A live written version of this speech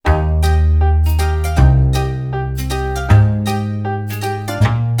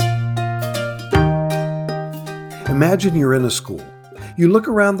Imagine you're in a school. You look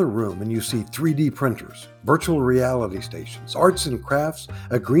around the room and you see 3D printers, virtual reality stations, arts and crafts,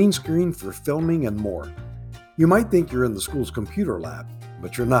 a green screen for filming, and more. You might think you're in the school's computer lab,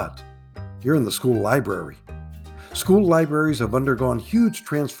 but you're not. You're in the school library. School libraries have undergone huge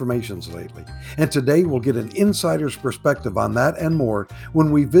transformations lately, and today we'll get an insider's perspective on that and more when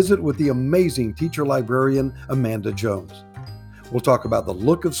we visit with the amazing teacher librarian Amanda Jones. We'll talk about the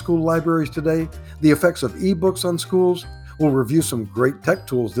look of school libraries today, the effects of ebooks on schools. We'll review some great tech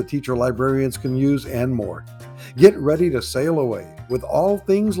tools that teacher librarians can use and more. Get ready to sail away with all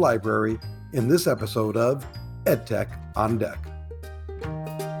things library in this episode of EdTech on Deck.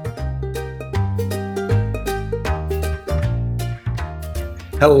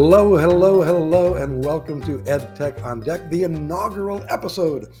 Hello, and welcome to EdTech on Deck, the inaugural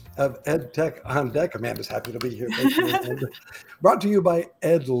episode of EdTech on Deck. Amanda's happy to be here. Thank you, Amanda. Brought to you by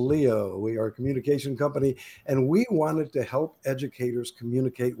EdLeo. We are a communication company, and we wanted to help educators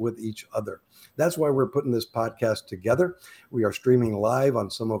communicate with each other. That's why we're putting this podcast together. We are streaming live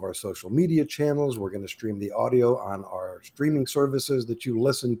on some of our social media channels. We're going to stream the audio on our streaming services that you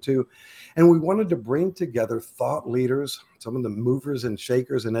listen to. And we wanted to bring together thought leaders, some of the movers and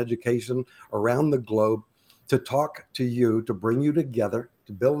shakers in education around the globe, to talk to you, to bring you together,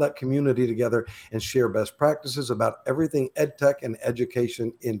 to build that community together and share best practices about everything EdTech and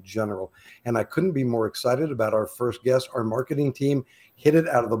education in general. And I couldn't be more excited about our first guest. Our marketing team hit it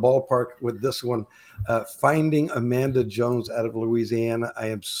out of the ballpark with this one, finding Amanda Jones out of Louisiana. I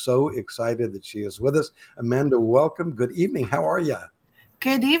am so excited that she is with us. Amanda, welcome. Good evening. How are you?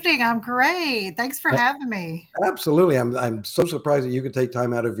 Good evening. I'm great. Thanks for having me. Absolutely. I'm so surprised that you could take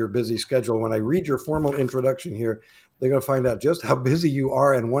time out of your busy schedule. When I read your formal introduction here, they're going to find out just how busy you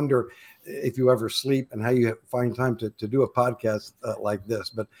are and wonder if you ever sleep and how you find time to do a podcast like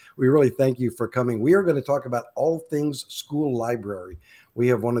this. But we really thank you for coming. We are going to talk about all things school library. We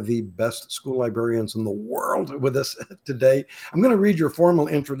have one of the best school librarians in the world with us today. I'm going to read your formal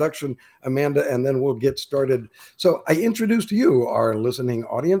introduction, Amanda, and then we'll get started. So I introduced to you, our listening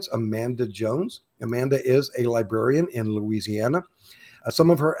audience, Amanda Jones. Amanda is a librarian in Louisiana.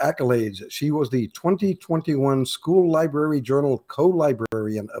 Some of her accolades: she was the 2021 School Library Journal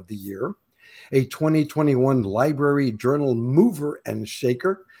Co-Librarian of the Year, a 2021 Library Journal Mover and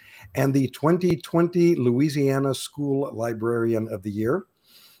Shaker, and the 2020 Louisiana School Librarian of the Year.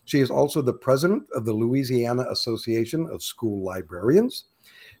 She is also the president of the Louisiana Association of School Librarians.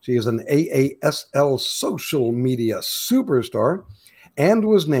 She is an AASL social media superstar and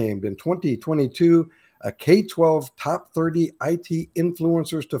was named in 2022 a K-12 top 30 IT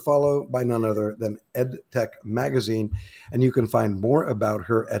influencers to follow by none other than EdTech magazine. And you can find more about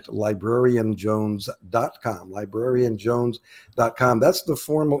her at librarianjones.com, librarianjones.com. That's the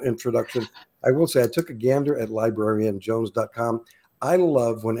formal introduction. I will say I took a gander at librarianjones.com. I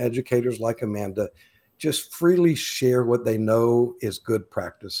love when educators like Amanda just freely share what they know is good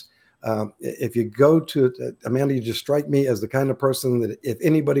practice. If you go to Amanda, you just strike me as the kind of person that if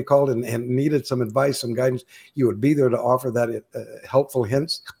anybody called and needed some advice, some guidance, you would be there to offer that helpful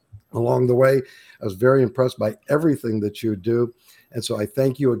hints along the way. I was very impressed by everything that you do. And so I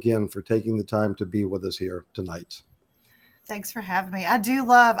thank you again for taking the time to be with us here tonight. Thanks for having me. I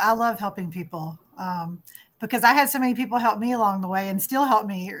love helping people because I had so many people help me along the way and still help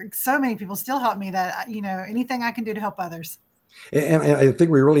me. So many people still help me that, anything I can do to help others. And I think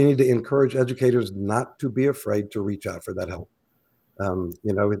we really need to encourage educators not to be afraid to reach out for that help.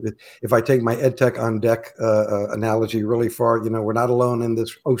 If I take my EdTech on Deck analogy really far, we're not alone in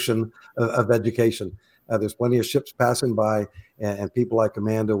this ocean of education. There's plenty of ships passing by, and people like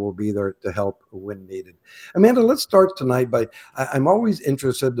Amanda will be there to help when needed. Amanda, let's start tonight by, I'm always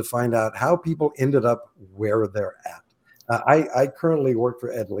interested to find out how people ended up where they're at. I currently work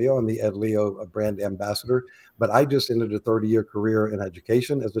for EdLeo. I'm the EdLeo brand ambassador, but I just ended a 30-year career in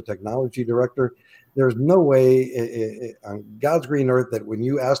education as a technology director. There's no way on God's green earth that when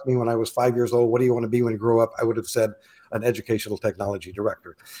you asked me when I was 5 years old, what do you want to be when you grow up? I would have said an educational technology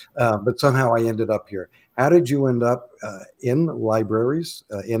director. But somehow I ended up here. How did you end up in libraries,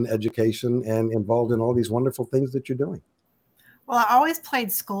 in education, and involved in all these wonderful things that you're doing? Well, I always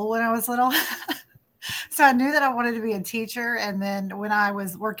played school when I was little. So I knew that I wanted to be a teacher. And then when I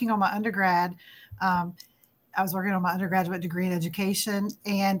was working on my undergrad, I was working on my undergraduate degree in education.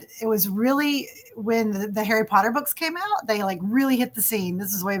 And it was really when the Harry Potter books came out, they really hit the scene.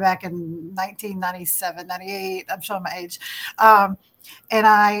 This is way back in 1997, 98. I'm showing my age. And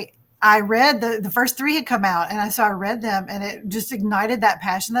I read the first three had come out, and so I read them, and it just ignited that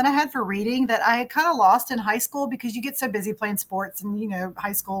passion that I had for reading that I had kind of lost in high school because you get so busy playing sports and,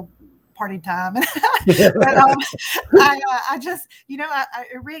 high school party time. But I just, I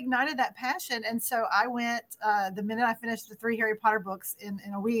reignited that passion. And so I went, the minute I finished the 3 Harry Potter books in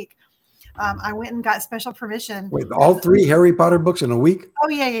a week, I went and got special permission. Wait, all 3 Harry Potter books in a week? Oh,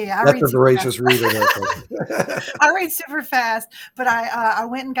 yeah. That's a voracious reader. I read super fast, but I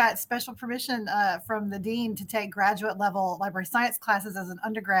went and got special permission from the dean to take graduate level library science classes as an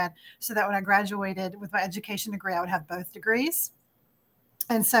undergrad, so that when I graduated with my education degree, I would have both degrees.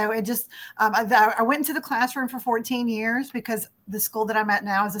 And so it just, I went into the classroom for 14 years because the school that I'm at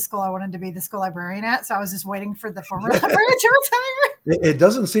now is the school I wanted to be the school librarian at. So I was just waiting for the former librarian to retire. It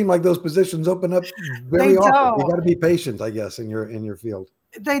doesn't seem like those positions open up very often. You got to be patient, I guess, in your field.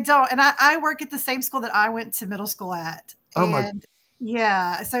 They don't. And I work at the same school that I went to middle school at. And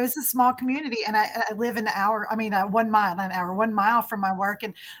yeah, so it's a small community, and I live an hour, 1 mile, not an hour, 1 mile from my work.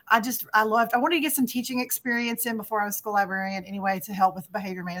 And I wanted to get some teaching experience in before I was school librarian anyway, to help with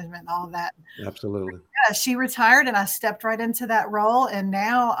behavior management and all of that. Absolutely. Yeah, she retired and I stepped right into that role. And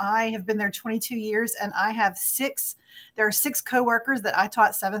now I have been there 22 years, and there are 6 coworkers that I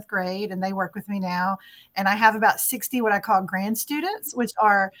taught 7th grade, and they work with me now. And I have about 60 what I call grand students, which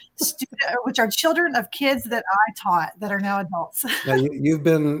are children of kids that I taught that are now adults. Now, you've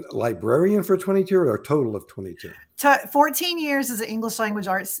been librarian for 22 or a total of 22? 14 years as an English language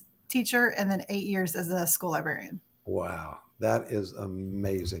arts teacher, and then 8 years as a school librarian. Wow, that is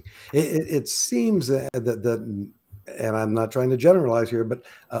amazing. It seems that and I'm not trying to generalize here, but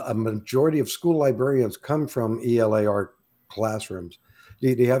a majority of school librarians come from ELA art classrooms. Do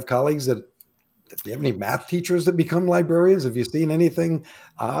you have colleagues do you have any math teachers that become librarians? Have you seen anything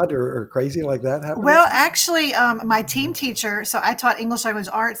odd or crazy like that happen? Well, actually, my team teacher, so I taught English language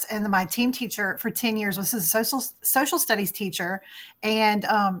arts, and my team teacher for 10 years was a social studies teacher. And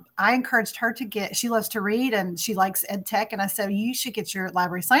I encouraged her she loves to read and she likes EdTech. And I said, you should get your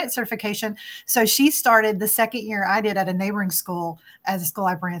library science certification. So she started the second year I did at a neighboring school as a school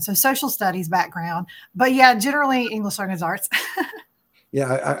librarian. So social studies background, but yeah, generally English language arts. Yeah,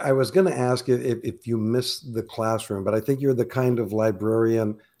 I was going to ask if you miss the classroom, but I think you're the kind of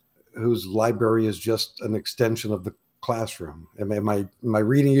librarian whose library is just an extension of the classroom. Am I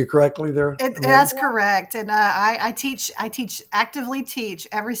reading you correctly there? That's correct. And I actively teach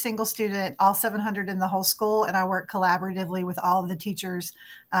every single student, all 700 in the whole school. And I work collaboratively with all of the teachers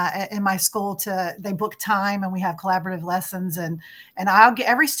in my school they book time, and we have collaborative lessons. And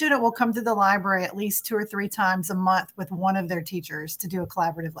every student will come to the library at least 2 or 3 times a month with one of their teachers to do a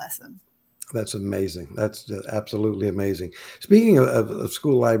collaborative lesson. That's amazing. That's absolutely amazing. Speaking of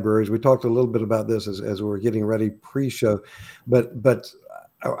school libraries, we talked a little bit about this as we were getting ready pre-show, but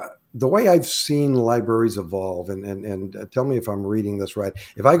the way I've seen libraries evolve, and tell me if I'm reading this right.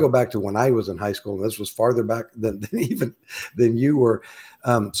 If I go back to when I was in high school, and this was farther back than you were,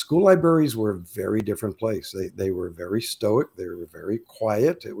 school libraries were a very different place. They were very stoic. They were very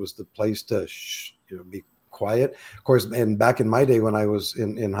quiet. It was the place to be quiet. Of course, and back in my day when I was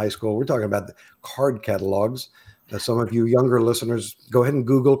in high school, we're talking about the card catalogs. Some of you younger listeners, go ahead and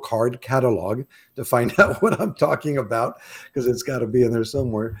Google card catalog to find out what I'm talking about, because it's got to be in there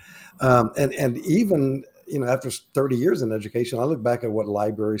somewhere. And even, after 30 years in education, I look back at what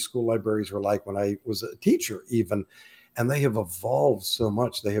school libraries were like when I was a teacher even, and they have evolved so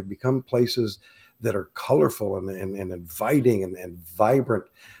much. They have become places that are colorful and inviting and vibrant.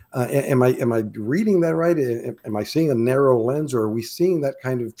 Am I reading that right? Am I seeing a narrow lens, or are we seeing that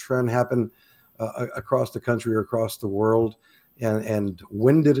kind of trend happen across the country or across the world? And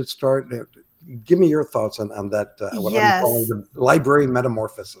when did it start? Give me your thoughts on that. What I'm calling the library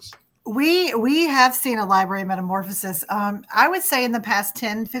metamorphosis. We have seen a library metamorphosis. I would say in the past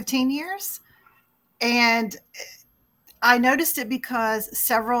 10, 15 years. And I noticed it because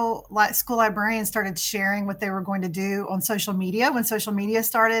several school librarians started sharing what they were going to do on social media when social media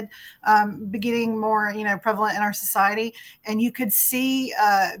started getting more, prevalent in our society. And you could see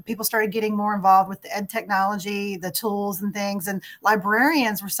people started getting more involved with the ed technology, the tools and things. And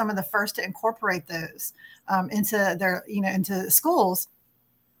librarians were some of the first to incorporate those into their, into schools,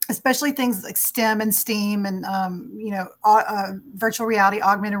 especially things like STEM and STEAM and, virtual reality,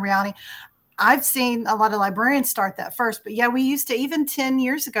 augmented reality. I've seen a lot of librarians start that first, but yeah, we used to, even 10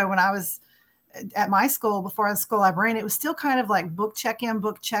 years ago when I was at my school, before I was a school librarian, it was still kind of like book check in,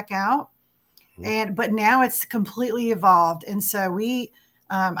 book check out. But now it's completely evolved. And so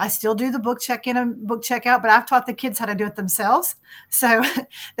I still do the book check in and book check out, but I've taught the kids how to do it themselves. So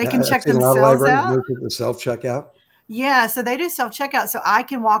they can check themselves out. The self-checkout. Yeah, so they do self-checkout, so I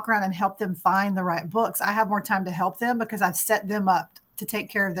can walk around and help them find the right books. I have more time to help them because I've set them up to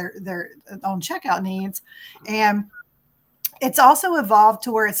take care of their own checkout needs. And It's also evolved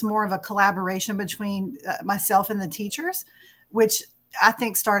to where it's more of a collaboration between myself and the teachers, which I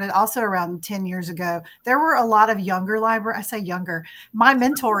think started also around 10 years ago. There were a lot of younger library. I say younger. My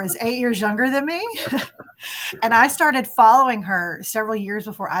mentor is 8 years younger than me. And I started following her several years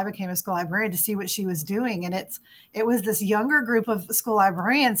before I became a school librarian to see what she was doing. And it was this younger group of school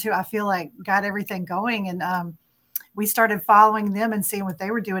librarians who I feel like got everything going. And we started following them and seeing what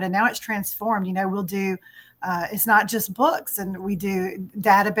they were doing. And now it's transformed. We'll do, it's not just books, and we do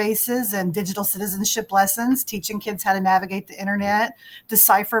databases and digital citizenship lessons, teaching kids how to navigate the internet,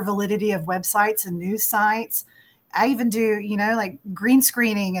 decipher validity of websites and news sites. I even do, like green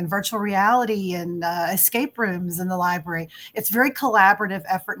screening and virtual reality and escape rooms in the library. It's very collaborative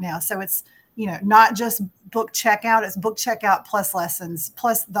effort now. So it's, not just book checkout, it's book checkout plus lessons,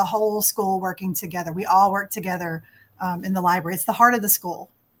 plus the whole school working together. We all work together in the library. It's the heart of the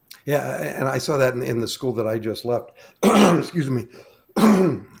school. Yeah, and I saw that in the school that I just left. Excuse me.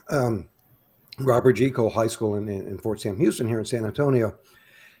 Robert G. Cole High School in Fort Sam Houston here in San Antonio.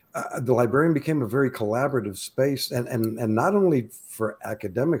 The librarian became a very collaborative space, and not only for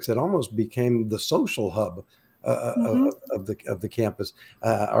academics, it almost became the social hub of the campus.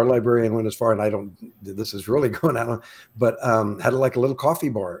 Our librarian went as far, and this is really going out, but had like a little coffee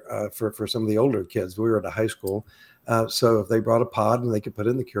bar for some of the older kids. We were at a high school. So if they brought a pod and they could put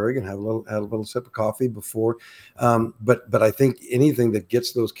it in the Keurig and have a little sip of coffee before, but I think anything that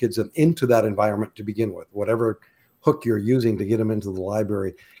gets those kids into that environment to begin with, whatever hook you're using to get them into the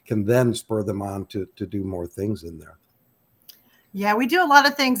library, can then spur them on to do more things in there. Yeah, we do a lot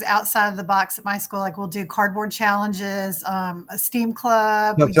of things outside of the box at my school. Like we'll do cardboard challenges, a STEAM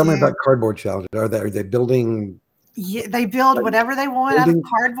club. Now, tell me about cardboard challenges. Are they building? Yeah, they build whatever they want out of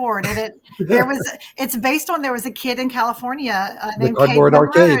cardboard, and it's based on, there was a kid in California named Cardboard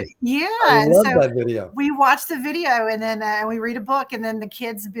Arcade. Yeah, I love that video. We watch the video, and then we read a book, and then the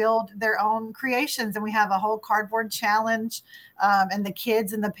kids build their own creations, and we have a whole cardboard challenge. And the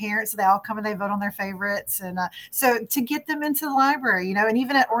kids and the parents, they all come and they vote on their favorites, and so to get them into the library, and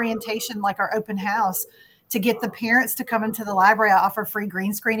even at orientation, like our open house, to get the parents to come into the library, I offer free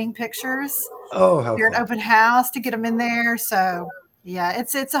green screening pictures. Oh, how fun. An open house to get them in there. So yeah,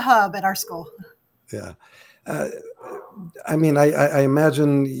 it's a hub at our school. Yeah. I mean, I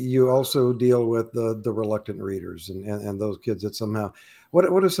imagine you also deal with the reluctant readers and those kids that somehow, what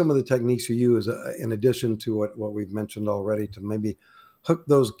are some of the techniques you use in addition to what we've mentioned already to maybe hook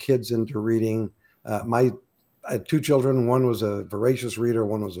those kids into reading? I had 2 children. One was a voracious reader.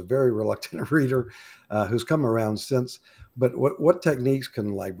 One was a very reluctant reader who's come around since. But what techniques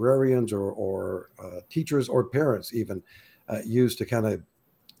can librarians or teachers or parents even use to kind of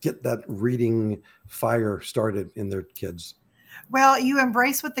get that reading fire started in their kids? Well, you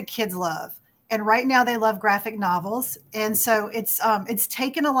embrace what the kids love. And right now they love graphic novels. And so it's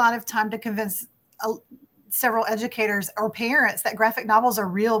taken a lot of time to convince several educators or parents that graphic novels are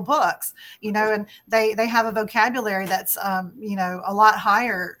real books, and they have a vocabulary that's, a lot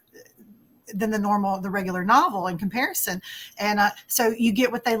higher than the regular novel in comparison. And so you get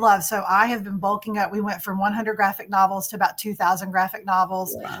what they love. So I have been bulking up. We went from 100 graphic novels to about 2,000 graphic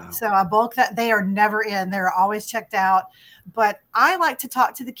novels. Wow. So I bulk that. They are never in. They're always checked out. But I like to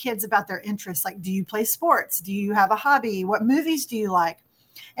talk to the kids about their interests. Like, do you play sports? Do you have a hobby? What movies do you like?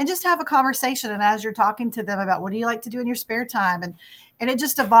 And just have a conversation. And as you're talking to them about what do you like to do in your spare time? And it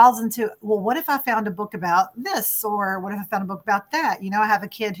just evolves into, well, what if I found a book about this? Or what if I found a book about that? I have a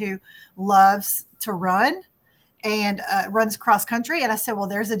kid who loves to run and runs cross country. And I said, well,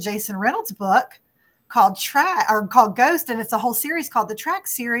 there's a Jason Reynolds book called Ghost. And it's a whole series called the Track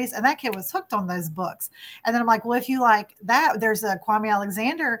series. And that kid was hooked on those books. And then I'm like, well, if you like that, there's a Kwame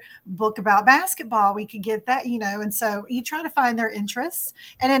Alexander book about basketball. We could get that, and so you try to find their interests.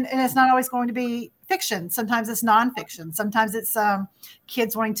 And it's not always going to be fiction. Sometimes it's nonfiction. Sometimes it's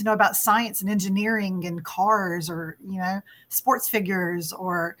kids wanting to know about science and engineering and cars or, sports figures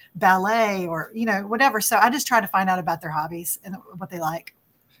or ballet or, whatever. So I just try to find out about their hobbies and what they like.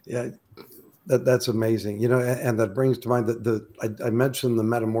 Yeah. That's amazing, and that brings to mind that I mentioned the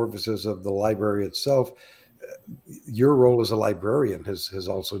metamorphosis of the library itself. Your role as a librarian has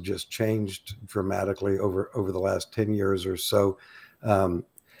also just changed dramatically over the last 10 years or so. I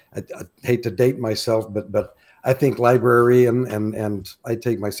hate to date myself, but I think librarian and I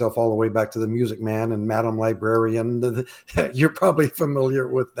take myself all the way back to the Music Man and Madam Librarian. You're probably familiar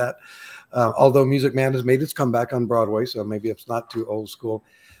with that, although Music Man has made its comeback on Broadway, so maybe it's not too old school,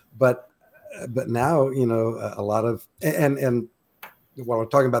 but now, a lot of, and while we're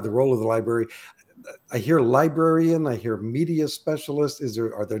talking about the role of the library, I hear librarian, I hear media specialist.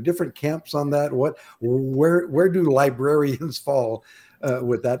 Are there different camps on that? Where do librarians fall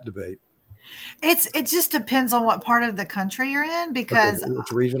with that debate? It just depends on what part of the country you're in, Okay, because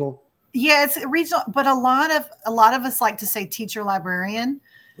it's regional. yeah, it's regional, but a lot of us like to say teacher librarian,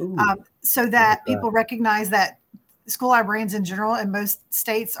 Ooh, so I like that that. people recognize that school librarians in general in most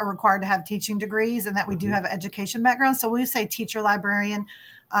states are required to have teaching degrees, and that we do Mhm. have an education background. So we say teacher librarian.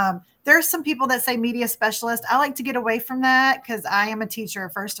 There's some people that say media specialist. I like to get away from that because I am a teacher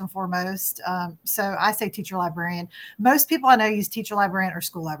first and foremost. So I say teacher librarian. Most people I know use teacher librarian or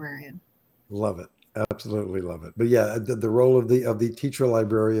school librarian. Love it. Absolutely love it. But yeah, the role of the teacher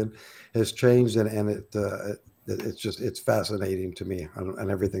librarian has changed, and it's fascinating to me,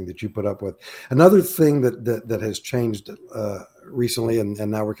 and everything that you put up with. Another thing that has changed recently,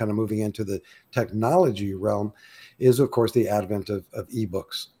 and now we're kind of moving into the technology realm, is of course the advent of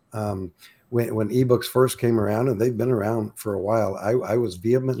ebooks. When ebooks first came around, and they've been around for a while, I was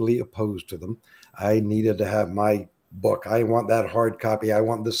vehemently opposed to them. I needed to have my book. I want that hard copy. I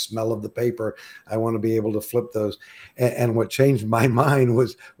want the smell of the paper. I want to be able to flip those. And what changed my mind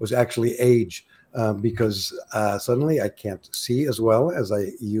was actually age, because suddenly I can't see as well as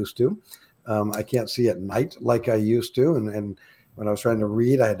I used to. I can't see at night like I used to. And when I was trying to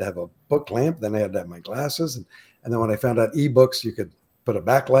read, I had to have a book lamp. Then I had to have my glasses. And then when I found out ebooks, you could put a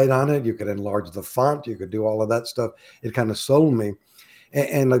backlight on it. You could enlarge the font. You could do all of that stuff. It kind of sold me.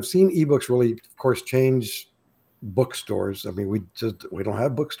 And I've seen ebooks really, of course, change bookstores. I mean, we don't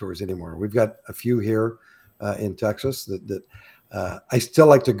have bookstores anymore. We've got a few here in Texas that I still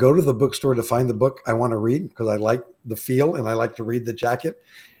like to go to the bookstore to find the book I want to read because I like the feel and I like to read the jacket.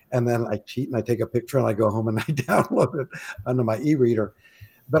 And then I cheat and I take a picture and I go home and I download it onto my e-reader.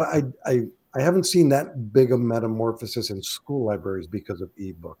 But I haven't seen that big a metamorphosis in school libraries because of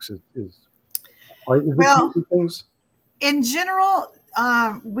ebooks. Is it Well, changing things? in general,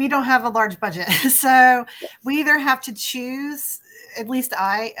 we don't have a large budget. So we either have to choose, at least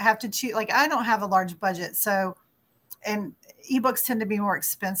I have to choose, like, I don't have a large budget. So, and ebooks tend to be more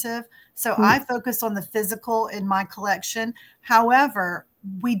expensive. So Hmm. I focus on the physical in my collection. However,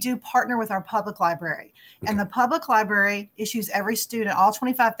 we do partner with our public library, and Okay. the public library issues every student, all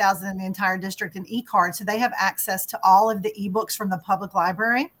 25,000 in the entire district, an e-card. So they have access to all of the ebooks from the public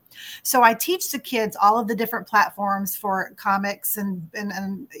library. So I teach the kids all of the different platforms for comics and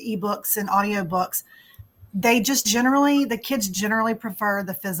ebooks and audiobooks. The kids generally prefer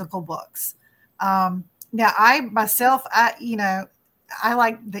the physical books. Now I myself, I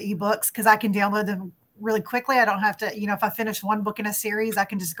like the ebooks because I can download them really quickly. I don't have to, if I finish one book in a series, I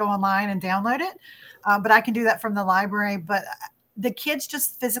can just go online and download it. But I can do that from the library. But the kids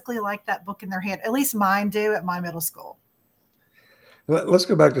just physically like that book in their hand. At least mine do at my middle school. Let's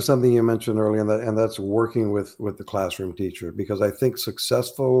go back to something you mentioned earlier, and that's working with the classroom teacher, because I think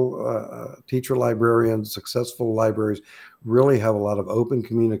successful teacher librarians, successful libraries really have a lot of open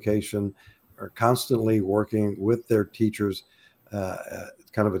communication, are constantly working with their teachers.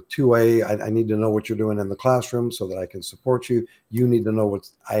 It's kind of a two-way. I need to know what you're doing in the classroom so that I can support you. You need to know what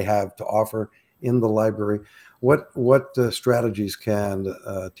I have to offer in the library. What strategies can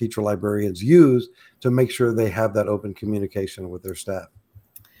teacher librarians use to make sure they have that open communication with their staff?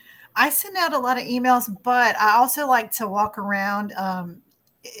 I send out a lot of emails, but I also like to walk around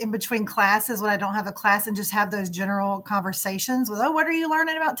in between classes when I don't have a class and just have those general conversations with, oh, what are you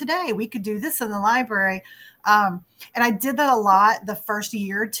learning about today? We could do this in the library. And I did that a lot the first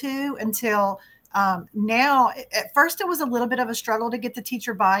year or two until now. At first, it was a little bit of a struggle to get the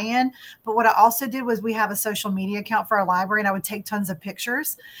teacher buy-in. But what I also did was we have a social media account for our library, and I would take tons of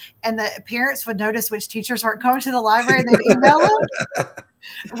pictures. And the parents would notice which teachers weren't coming to the library, and they'd email them.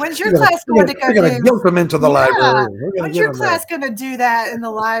 When's your We're gonna, class we're going gonna, to go we're gonna do? guilt them into the Yeah. library. We're gonna When's get your them there. class going to do that in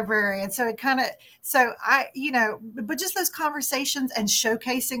the library? And so it kind of, so I, but just those conversations and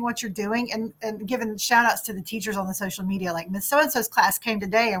showcasing what you're doing and giving shout outs to the teachers on the social media, like Miss So-and-so's class came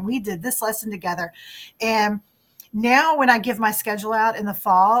today and we did this lesson together. And now when I give my schedule out in the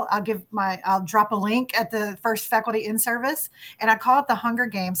fall, I'll drop a link at the first faculty in service, and I call it the Hunger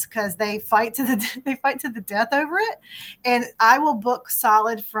Games because they fight to the death over it. And I will book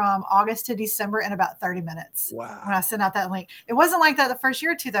solid from August to December in about 30 minutes when I Wow. send out that link. It wasn't like that the first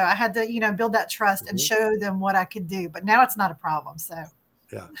year or two, though. I had to, build that trust and Mhm. show them what I could do. But now it's not a problem. So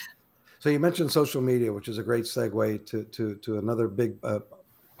Yeah. So you mentioned social media, which is a great segue to another big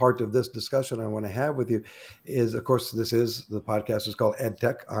part of this discussion I want to have with you. Is, of course, the podcast is called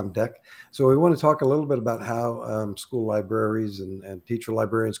EdTech on Deck. So we want to talk a little bit about how school libraries and teacher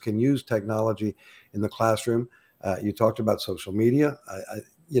librarians can use technology in the classroom. You talked about social media.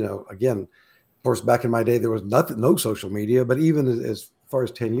 Again, Of course, back in my day, there was no social media, but even as far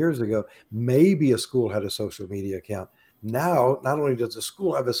as 10 years ago, maybe a school had a social media account. Now, not only does the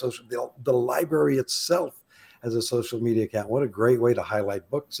school have a the library itself has a social media account. What a great way to highlight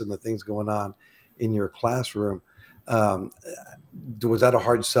books and the things going on in your classroom. Um, was that a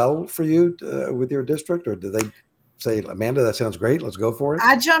hard sell for you with your district, or did they say, Amanda, that sounds great, let's go for it?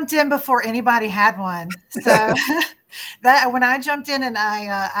 I jumped in before anybody had one. So that when I jumped in, and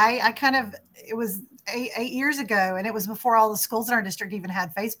I kind of, it was 8 years ago, and it was before all the schools in our district even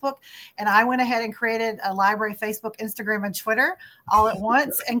had Facebook. And I went ahead and created a library Facebook, Instagram, and Twitter all at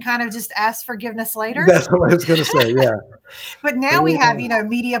once, and kind of just asked forgiveness later. That's what I was going to say. Yeah. But now we have,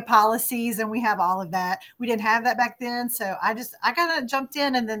 media policies, and we have all of that. We didn't have that back then. So I kind of jumped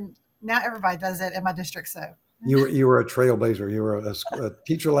in, and then now everybody does it in my district. So you were a trailblazer. You were a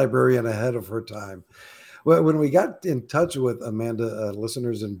teacher librarian ahead of her time. Well, when we got in touch with Amanda,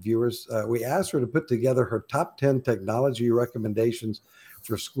 listeners and viewers, we asked her to put together her top 10 technology recommendations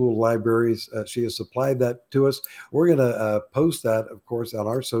for school libraries. She has supplied that to us. We're going to post that, of course, on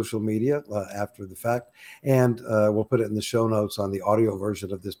our social media after the fact, and we'll put it in the show notes on the audio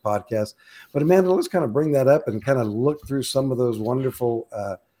version of this podcast. But Amanda, let's kind of bring that up and kind of look through some of those wonderful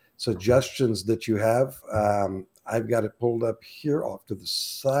suggestions that you have. I've got it pulled up here off to the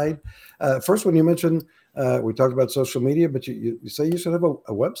side. First one you mentioned, we talked about social media, but you say you should have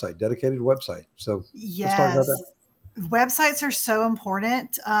a website, dedicated website. So yes, let's talk about that. Websites are so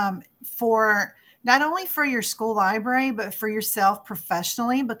important for not only for your school library, but for yourself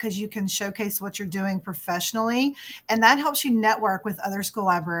professionally, because you can showcase what you're doing professionally. And that helps you network with other school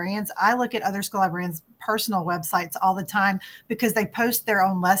librarians. I look at other school librarians' personal websites all the time because they post their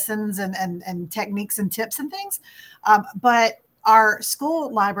own lessons and techniques and tips and things. But our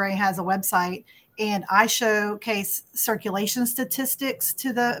school library has a website, and I showcase circulation statistics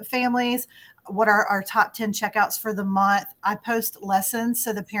to the families. What are our top 10 checkouts for the month? I post lessons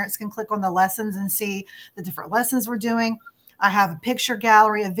so the parents can click on the lessons and see the different lessons we're doing. I have a picture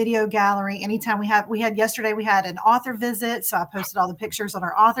gallery, a video gallery. Anytime we had yesterday, we had an author visit. So I posted all the pictures on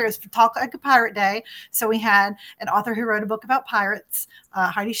our author. It's Talk Like a Pirate Day. So we had an author who wrote a book about pirates.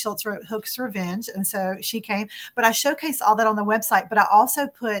 Heidi Schultz wrote Hook's Revenge. And so she came, but I showcase all that on the website. But I also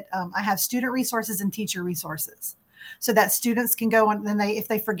put, I have student resources and teacher resources, so that students can go on, and if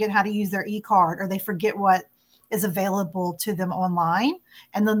they forget how to use their e-card, or they forget what is available to them online,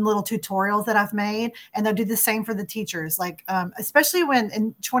 and then little tutorials that I've made. And they'll do the same for the teachers. Like, especially when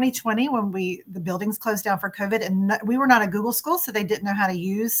in 2020, when the buildings closed down for COVID, and we were not a Google school, so they didn't know how to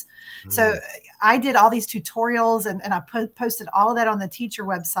use. So I did all these tutorials, and I posted all of that on the teacher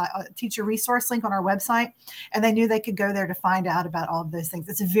website, teacher resource link on our website. And they knew they could go there to find out about all of those things.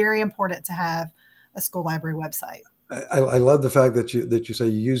 It's very important to have a school library website. I love the fact that you say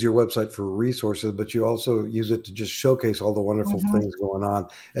you use your website for resources, but you also use it to just showcase all the wonderful things going on.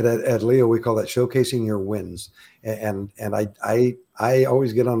 And at Leo, we call that showcasing your wins. And I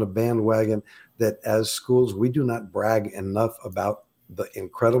always get on the bandwagon that as schools, we do not brag enough about the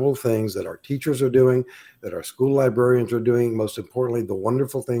incredible things that our teachers are doing, that our school librarians are doing, most importantly, the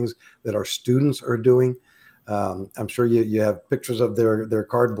wonderful things that our students are doing. I'm sure you have pictures of their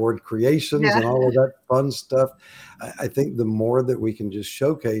cardboard creations and all of that fun stuff. I think the more that we can just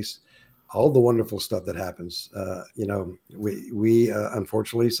showcase all the wonderful stuff that happens, we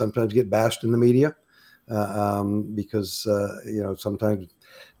unfortunately sometimes get bashed in the media because sometimes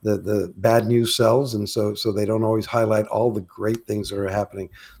the bad news sells, and so they don't always highlight all the great things that are happening.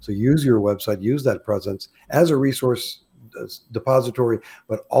 So use your website, use that presence as a resource depository,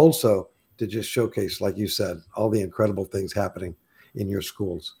 but also to just showcase, like you said, all the incredible things happening in your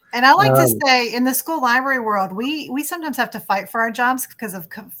schools. And I like to say, in the school library world, we sometimes have to fight for our jobs because of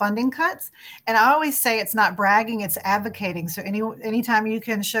funding cuts. And I always say it's not bragging, it's advocating. So anytime you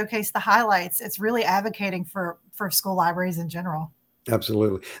can showcase the highlights, it's really advocating for school libraries in general.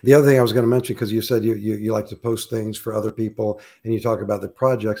 Absolutely. The other thing I was going to mention, because you said you like to post things for other people and you talk about the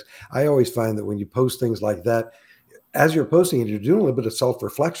projects. I always find that when you post things like that, as you're posting it, you're doing a little bit of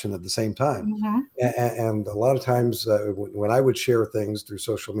self-reflection at the same time. And a lot of times when I would share things through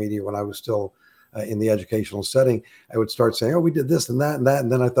social media, when I was still in the educational setting, I would start saying, oh, we did this and that and that. And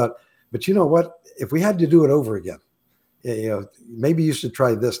then I thought, but you know what, if we had to do it over again, maybe you should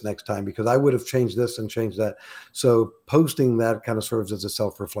try this next time, because I would have changed this and changed that. So posting that kind of serves as a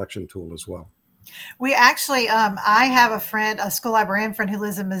self-reflection tool as well. We actually, I have a friend, a school librarian friend who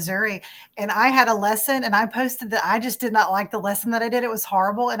lives in Missouri, and I had a lesson and I posted that I just did not like the lesson that I did. It was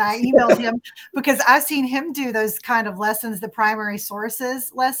horrible. And I emailed him because I've seen him do those kind of lessons, the primary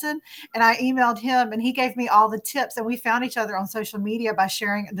sources lesson. And I emailed him and he gave me all the tips, and we found each other on social media by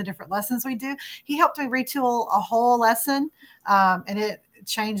sharing the different lessons we do. He helped me retool a whole lesson, and it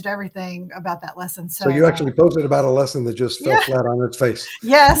changed everything about that lesson. So So, you actually posted about a lesson that just fell yeah, flat on its face.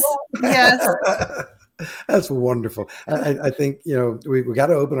 yes, yes. That's wonderful. I think, we got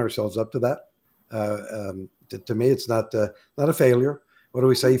to open ourselves up to that. To me, it's not a failure. What do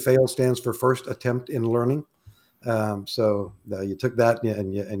we say? Fail stands for first attempt in learning. So you took that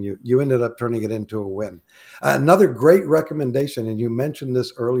and you ended up turning it into a win. Another great recommendation, and you mentioned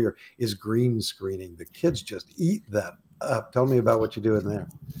this earlier, is green screening. The kids just eat that up. Tell me about what you do in there.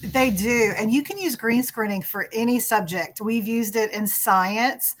 They do. And you can use green screening for any subject. We've used it in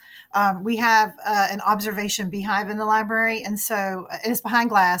science. We have an observation beehive in the library. And so it's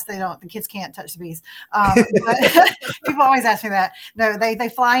behind glass. The kids can't touch the bees. But people always ask me that. No, they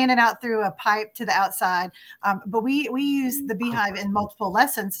fly in and out through a pipe to the outside. But we use the beehive in multiple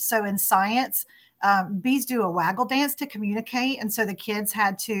lessons. So in science, bees do a waggle dance to communicate. And so the kids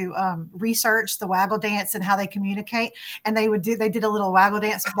had to research the waggle dance and how they communicate. And they did a little waggle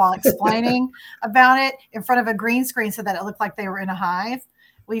dance while explaining about it in front of a green screen so that it looked like they were in a hive.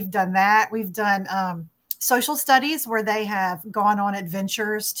 We've done that. We've done social studies where they have gone on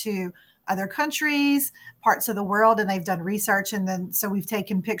adventures to other countries, parts of the world, and they've done research. And then so we've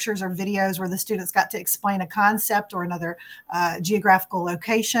taken pictures or videos where the students got to explain a concept or another geographical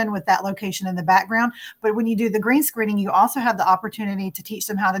location with that location in the background. But when you do the green screening, you also have the opportunity to teach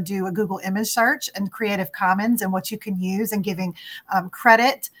them how to do a Google image search and Creative Commons and what you can use, and giving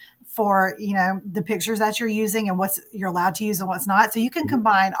credit for the pictures that you're using and what's you're allowed to use and what's not. So you can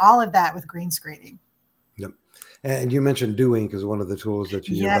combine all of that with green screening. Yep. And you mentioned Doink as one of the tools that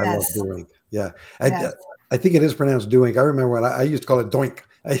you use. Yes. I love Doink. Yeah. Yes. I think it is pronounced Doink. I remember when I used to call it Doink.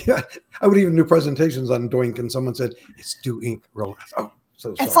 I would even do presentations on Doink, and someone said, it's Doink. Oh,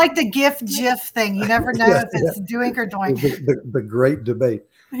 so sorry. It's like the GIF thing. You never know if it's Doink or Doink. The great debate.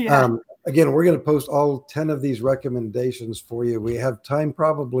 Yeah. Again, we're going to post all 10 of these recommendations for you. We have time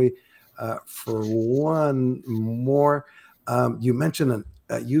probably for one more. You mentioned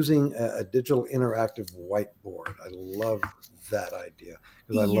using a digital interactive whiteboard. I love that idea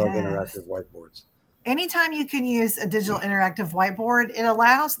because I love interactive whiteboards. Anytime you can use a digital interactive whiteboard,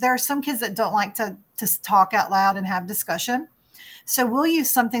 there are some kids that don't like to talk out loud and have discussion. So we'll use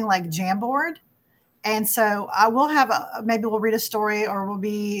something like Jamboard. And so I will have maybe we'll read a story, or we'll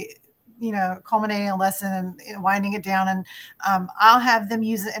be, culminating a lesson and winding it down. And I'll have them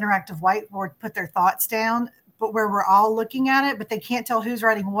use an interactive whiteboard, put their thoughts down, but where we're all looking at it, but they can't tell who's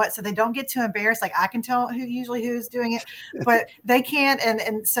writing what. So they don't get too embarrassed. Like I can tell who's doing it, but they can't.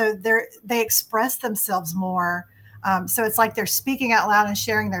 And so they express themselves more. So it's like they're speaking out loud and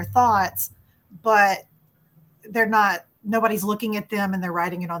sharing their thoughts, but nobody's looking at them and they're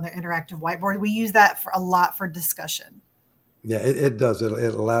writing it on their interactive whiteboard. We use that a lot for discussion. Yeah, it does.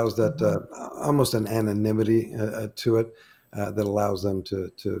 It allows that almost an anonymity to it that allows them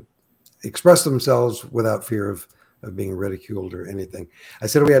to express themselves without fear of being ridiculed or anything. I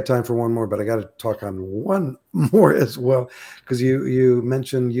said we had time for one more, but I got to talk on one more as well, because you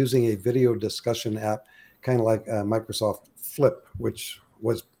mentioned using a video discussion app, kind of like Microsoft Flip, which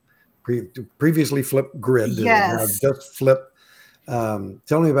was previously Flipgrid. Yes. Just Flip.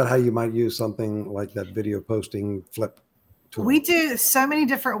 Tell me about how you might use something like that video posting Flip tool. We do so many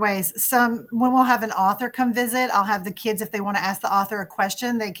different ways. When we'll have an author come visit, I'll have the kids, if they want to ask the author a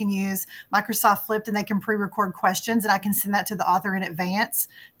question, they can use Microsoft Flipped and they can pre-record questions, and I can send that to the author in advance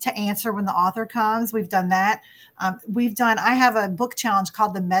to answer when the author comes. We've done that. I have a book challenge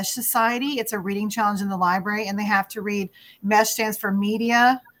called the MESH Society. It's a reading challenge in the library, and they have to read. MESH stands for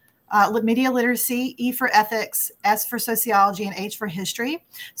media literacy, E for ethics, S for sociology, and H for history.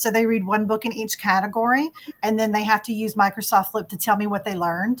 So they read one book in each category, and then they have to use Microsoft Flip to tell me what they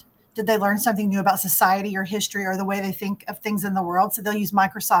learned. Did they learn something new about society or history or the way they think of things in the world? So they'll use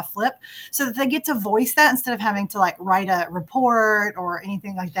Microsoft Flip so that they get to voice that instead of having to write a report or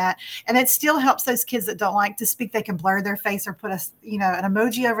anything like that. And it still helps those kids that don't like to speak. They can blur their face or put an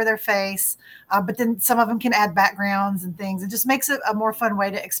emoji over their face. But then some of them can add backgrounds and things. It just makes it a more fun way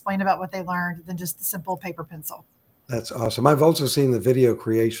to explain about what they learned than just the simple paper pencil. That's awesome. I've also seen the video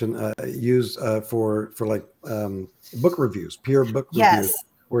creation used for book reviews, peer book reviews.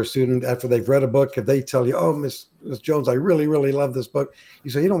 Where a student, after they've read a book, if they tell you, oh, Miss Jones, I really, really love this book,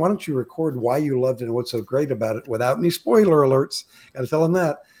 you say, why don't you record why you loved it and what's so great about it without any spoiler alerts? Got to tell them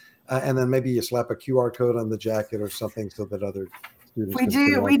that. and then maybe you slap a QR code on the jacket or something so that other students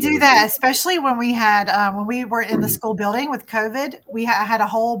We do that, especially when we had when we were in the school building with COVID. We had a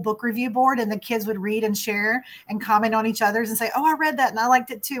whole book review board, and the kids would read and share and comment on each other's and say, "Oh, I read that and I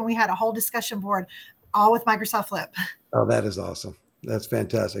liked it too." And we had a whole discussion board, all with Microsoft Flip. Oh, that is awesome. That's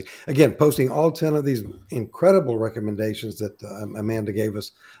fantastic. Again, posting all 10 of these incredible recommendations that Amanda gave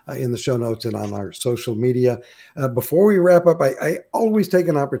us in the show notes and on our social media. Before we wrap up, I always take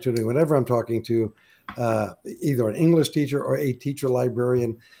an opportunity whenever I'm talking to either an English teacher or a teacher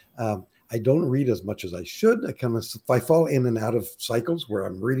librarian. I don't read as much as I should. I fall in and out of cycles where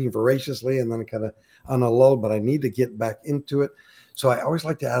I'm reading voraciously and then kind of on a lull, but I need to get back into it. So I always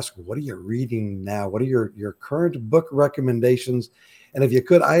like to ask, what are you reading now? What are your current book recommendations? And if you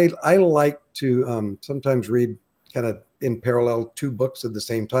could, I like to sometimes read kind of in parallel 2 books at the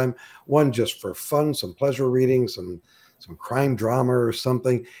same time. One just for fun, some pleasure reading, some crime drama or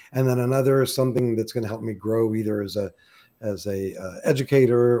something, and then another something that's going to help me grow either as a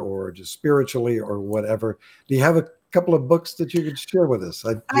educator or just spiritually or whatever. Do you have a couple of books that you could share with us?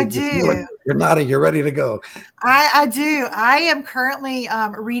 I do. Like you're nodding. You're ready to go. I do. I am currently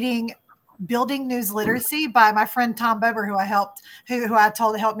reading Building News Literacy by my friend Tom Bober, who I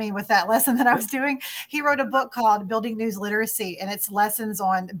told to help me with that lesson that I was doing. He wrote a book called Building News Literacy, and it's lessons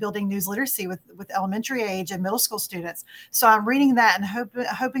on building news literacy with elementary age and middle school students. So I'm reading that and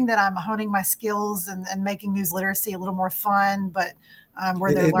hoping that I'm honing my skills and making news literacy a little more fun, but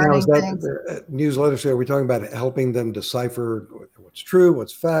where they're learning things. News literacy, are we talking about helping them decipher what's true,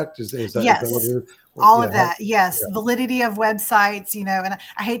 what's fact? Is that yes. All of that. Yes. Yeah. Validity of websites, and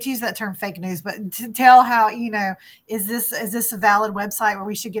I hate to use that term fake news, but to tell how, is this a valid website where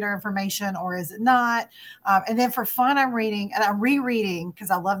we should get our information or is it not? And then for fun, I'm reading and I'm rereading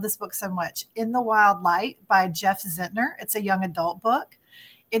because I love this book so much. In the Wild Light by Jeff Zentner. It's a young adult book.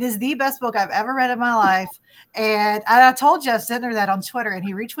 It is the best book I've ever read in my life. And I told Jeff Zentner that on Twitter and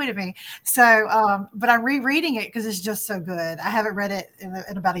he retweeted me. So, but I'm rereading it because it's just so good. I haven't read it in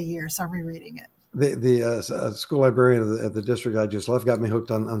about a year, so I'm rereading it. The school librarian at the district I just left got me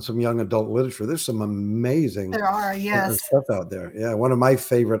hooked on some young adult literature. There's some amazing stuff out there. Yeah, one of my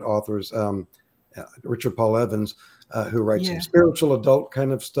favorite authors, Richard Paul Evans, who writes some spiritual adult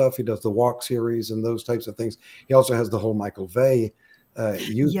kind of stuff. He does the Walk series and those types of things. He also has the whole Michael Vey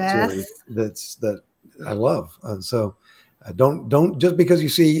youth series that I love. And so don't just because you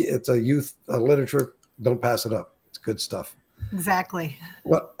see it's a youth literature, don't pass it up. It's good stuff. Exactly.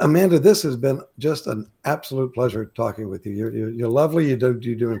 Well, Amanda, this has been just an absolute pleasure talking with you. You're lovely. You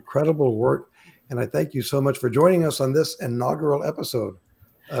do incredible work. And I thank you so much for joining us on this inaugural episode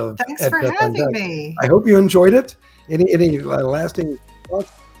of Thanks for having me. I hope you enjoyed it. Any lasting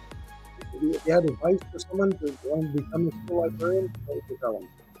thoughts? If you had advice for someone to want to become a school librarian, what would you tell them?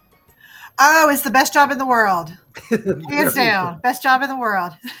 Oh, it's the best job in the world. Hands down. Best job in the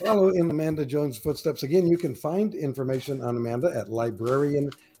world. Follow in Amanda Jones' footsteps. Again, you can find information on Amanda at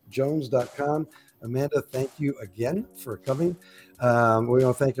librarianjones.com. Amanda, thank you again for coming. We want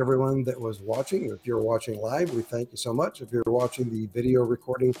to thank everyone that was watching. If you're watching live, we thank you so much. If you're watching the video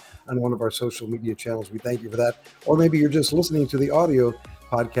recording on one of our social media channels, we thank you for that. Or maybe you're just listening to the audio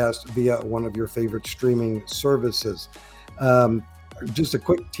podcast via one of your favorite streaming services. Just a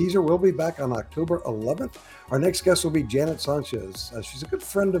quick teaser. We'll be back on October 11th. Our next guest will be Janet Sanchez. She's a good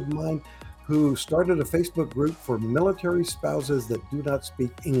friend of mine who started a Facebook group for military spouses that do not speak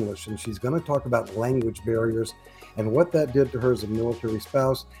English. And she's going to talk about language barriers and what that did to her as a military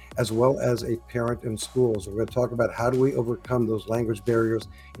spouse, as well as a parent in schools. We're going to talk about how do we overcome those language barriers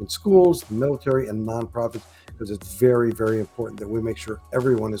in schools, the military, and nonprofits, because it's very, very important that we make sure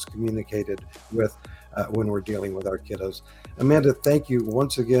everyone is communicated with when we're dealing with our kiddos. Amanda, thank you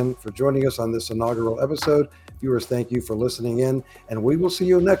once again for joining us on this inaugural episode. Viewers, thank you for listening in, and we will see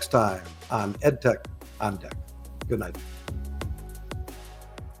you next time on EdTech on Deck. Good night.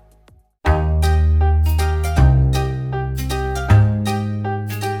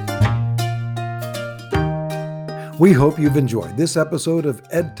 We hope you've enjoyed this episode of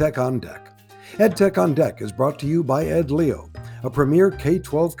EdTech on Deck. EdTech on Deck is brought to you by EdLeo, a premier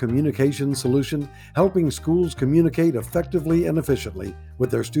K-12 communication solution helping schools communicate effectively and efficiently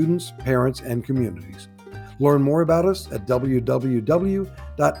with their students, parents, and communities. Learn more about us at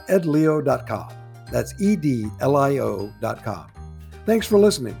www.edleo.com. That's EDLIO.com. Thanks for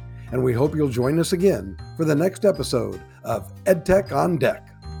listening, and we hope you'll join us again for the next episode of EdTech on Deck.